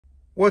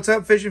What's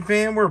up, fishing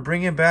fan? We're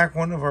bringing back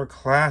one of our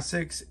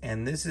classics,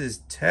 and this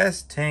is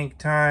test tank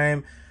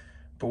time.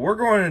 But we're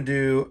going to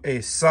do a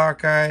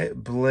Sockeye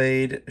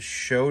blade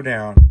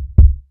showdown.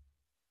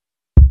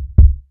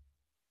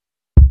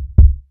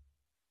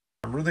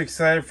 I'm really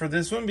excited for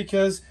this one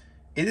because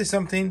it is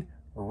something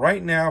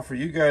right now for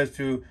you guys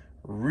to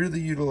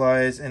really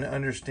utilize and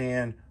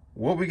understand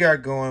what we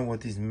got going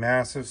with these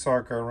massive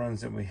Sockeye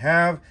runs that we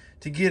have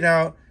to get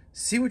out,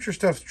 see what your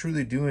stuff's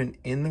truly doing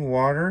in the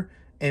water,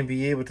 and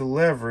be able to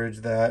leverage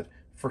that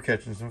for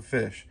catching some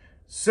fish.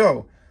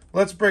 So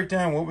let's break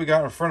down what we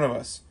got in front of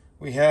us.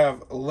 We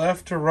have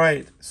left to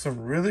right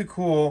some really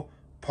cool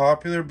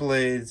popular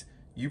blades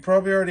you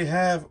probably already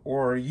have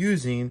or are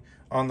using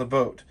on the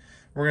boat.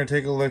 We're going to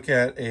take a look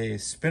at a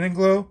Spin and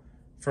Glow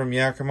from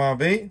Yakima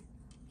Bait,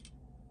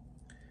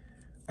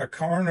 a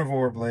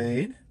carnivore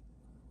blade,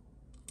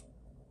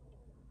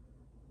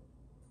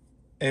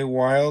 a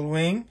wild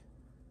wing,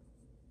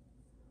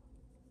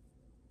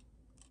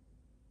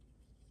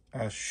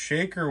 a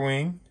shaker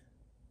wing,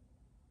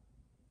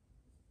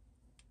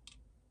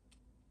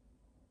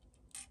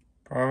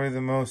 probably the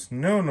most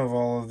known of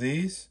all of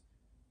these,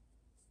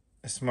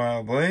 a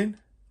smile blade,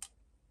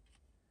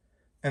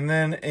 and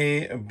then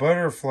a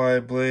butterfly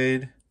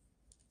blade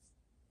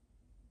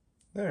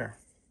there.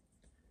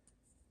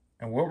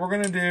 And what we're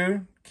going to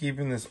do,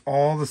 keeping this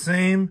all the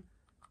same,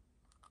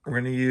 we're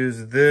going to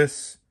use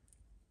this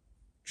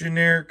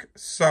generic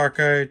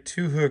Sockeye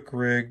 2-hook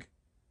rig,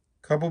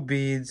 couple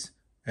beads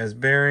as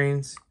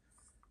bearings,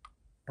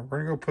 and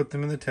we're going to go put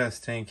them in the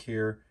test tank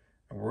here,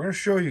 and we're going to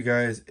show you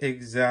guys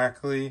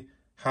exactly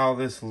how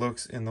this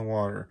looks in the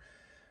water.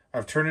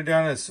 I've turned it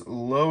down as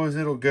low as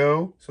it'll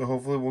go, so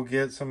hopefully we'll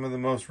get some of the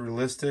most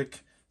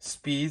realistic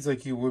speeds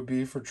like you would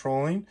be for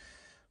trolling.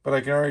 But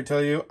I can already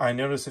tell you, I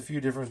noticed a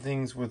few different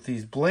things with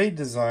these blade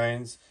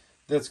designs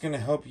that's going to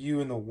help you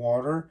in the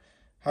water,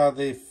 how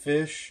they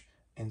fish,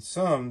 and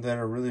some that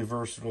are really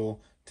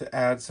versatile to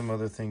add some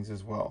other things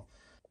as well.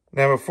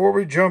 Now, before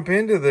we jump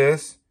into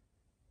this,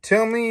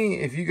 tell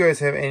me if you guys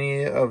have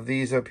any of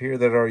these up here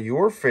that are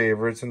your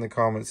favorites in the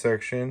comment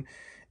section,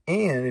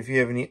 and if you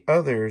have any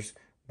others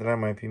that I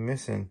might be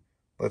missing.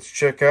 Let's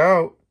check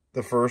out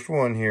the first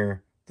one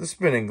here, the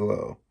Spin and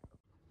Glow.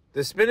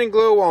 The Spin and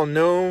Glow, while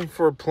known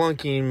for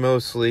plunking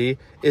mostly,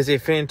 is a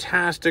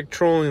fantastic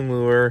trolling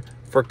lure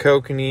for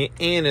kokanee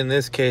and in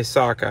this case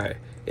sockeye.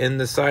 In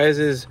the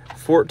sizes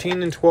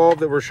 14 and 12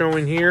 that we're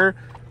showing here,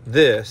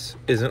 this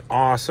is an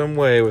awesome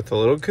way with a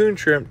little coon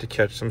shrimp to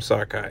catch some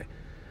sockeye.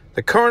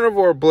 The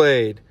carnivore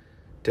blade,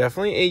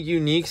 definitely a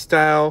unique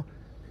style,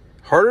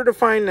 harder to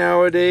find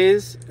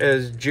nowadays,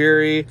 as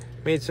Jerry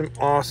made some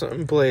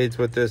awesome blades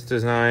with this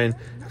design.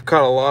 I've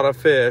caught a lot of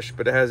fish,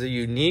 but it has a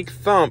unique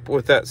thump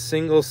with that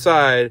single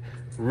side,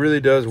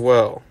 really does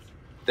well.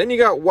 Then you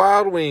got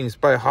Wild Wings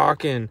by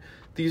Hawken.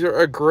 These are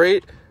a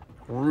great,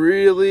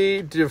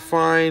 really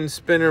defined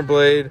spinner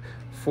blade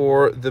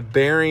for the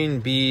bearing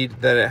bead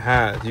that it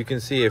has. You can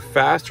see a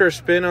faster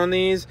spin on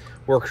these,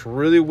 works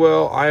really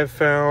well. I've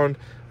found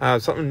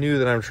something new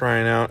that I'm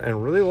trying out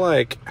and really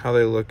like how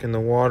they look in the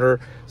water.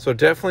 So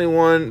definitely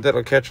one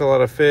that'll catch a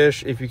lot of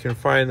fish if you can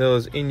find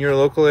those in your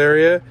local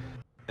area.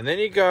 And then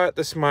you got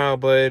the Smile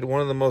Blade, one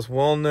of the most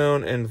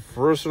well-known and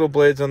versatile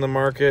blades on the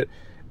market.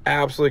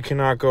 Absolutely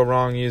cannot go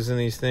wrong using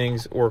these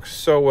things. Works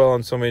so well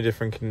in so many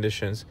different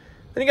conditions.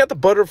 Then you got the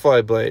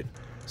Butterfly Blade,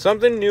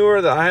 something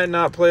newer that I had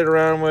not played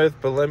around with,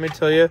 but let me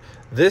tell you,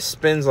 this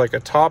spins like a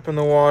top in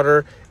the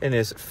water and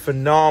is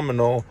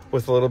phenomenal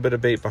with a little bit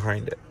of bait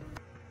behind it.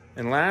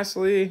 And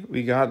lastly,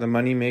 we got the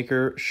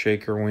Moneymaker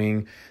Shaker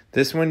Wing.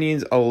 This one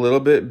needs a little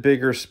bit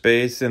bigger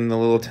space than the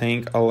little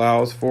tank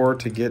allows for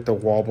to get the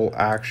wobble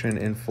action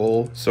in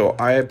full. So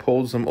I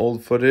pulled some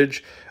old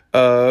footage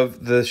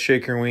of the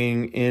Shaker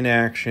Wing in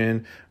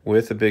action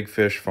with a big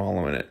fish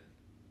following it.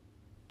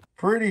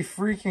 Pretty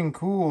freaking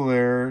cool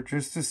there,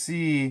 just to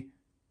see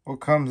what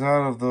comes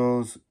out of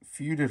those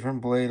few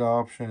different blade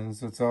options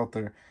that's out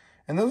there.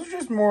 And those are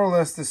just more or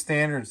less the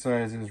standard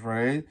sizes,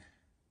 right?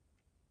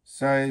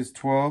 Size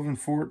 12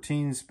 and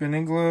 14 Spin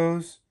and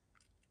Glows.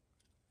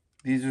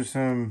 These are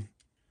some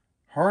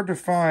hard to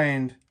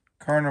find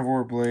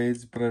carnivore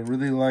blades, but I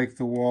really like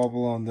the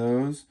wobble on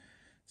those.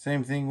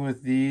 Same thing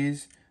with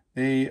these.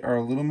 They are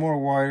a little more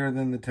wider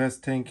than the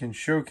test tank can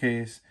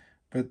showcase,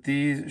 but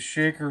these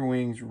shaker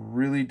wings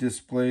really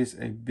displace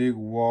a big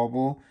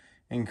wobble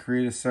and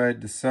create a side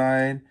to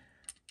side.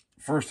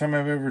 First time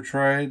I've ever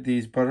tried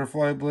these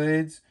butterfly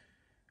blades.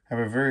 Have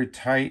a very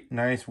tight,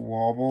 nice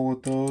wobble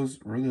with those.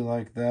 Really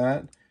like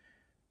that.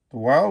 The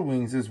Wild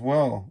Wings as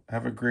well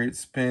have a great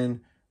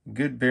spin.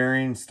 Good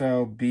bearing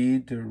style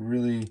bead to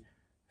really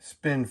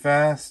spin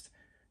fast.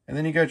 And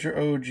then you got your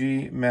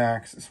OG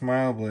Max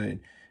Smile Blade.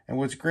 And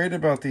what's great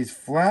about these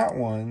flat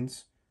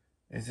ones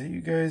is that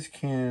you guys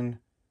can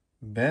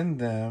bend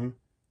them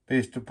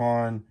based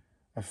upon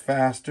a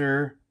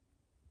faster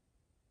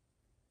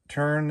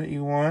turn that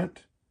you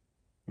want.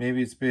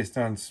 Maybe it's based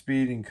on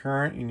speed and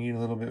current. You need a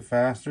little bit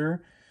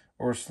faster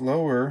or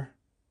slower.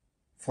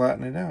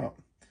 Flatten it out.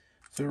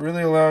 So it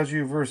really allows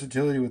you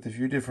versatility with a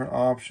few different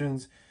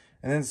options.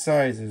 And then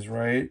sizes,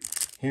 right?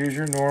 Here's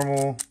your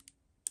normal,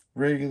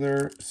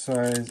 regular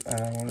size.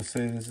 And I want to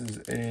say this is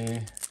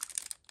a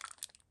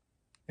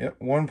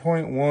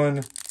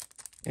 1.1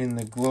 in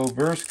the glow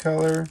burst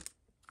color.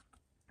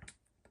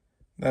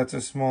 That's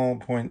a small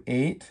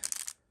 0.8.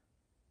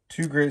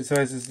 Two great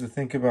sizes to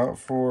think about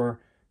for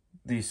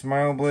the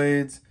smile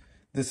blades.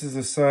 This is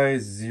a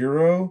size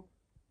 0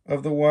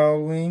 of the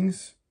Wild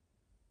Wings.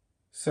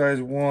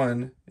 Size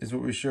 1 is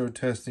what we showed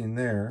testing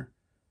there.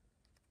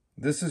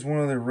 This is one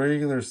of the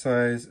regular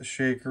size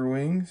shaker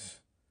wings.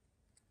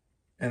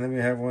 And then we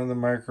have one of the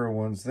micro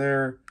ones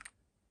there.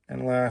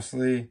 And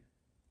lastly,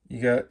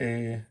 you got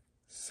a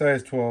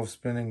size 12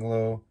 spin and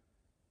glow.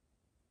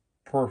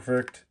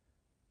 Perfect.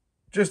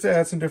 Just to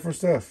add some different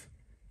stuff.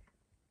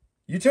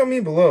 You tell me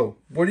below,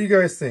 what do you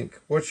guys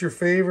think? What's your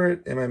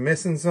favorite? Am I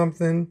missing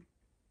something?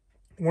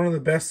 One of the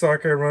best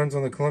sockeye runs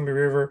on the Columbia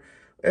River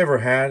ever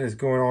had is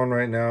going on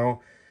right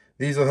now.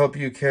 These will help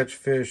you catch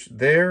fish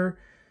there.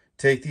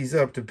 Take these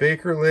up to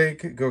Baker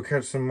Lake. Go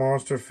catch some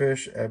monster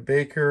fish at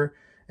Baker.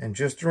 And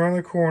just around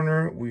the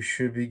corner, we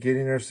should be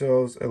getting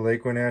ourselves a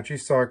Lake Wenatchee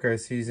sockeye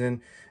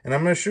season. And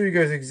I'm going to show you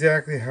guys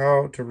exactly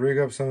how to rig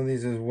up some of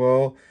these as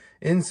well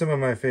in some of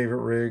my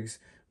favorite rigs.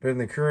 But in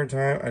the current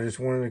time, I just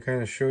wanted to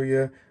kind of show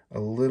you a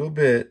little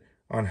bit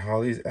on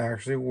how these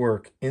actually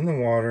work in the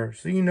water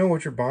so you know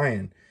what you're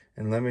buying.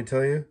 And let me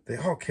tell you, they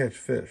all catch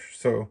fish.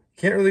 So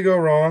can't really go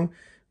wrong,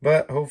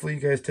 but hopefully you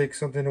guys take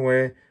something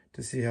away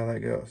to see how that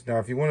goes. Now,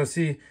 if you want to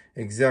see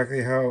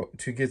exactly how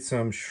to get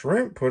some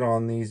shrimp put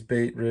on these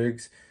bait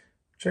rigs,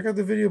 check out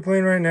the video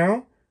playing right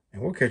now,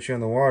 and we'll catch you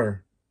on the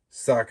water.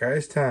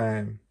 Sockeye's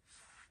time.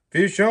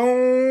 Fish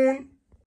on!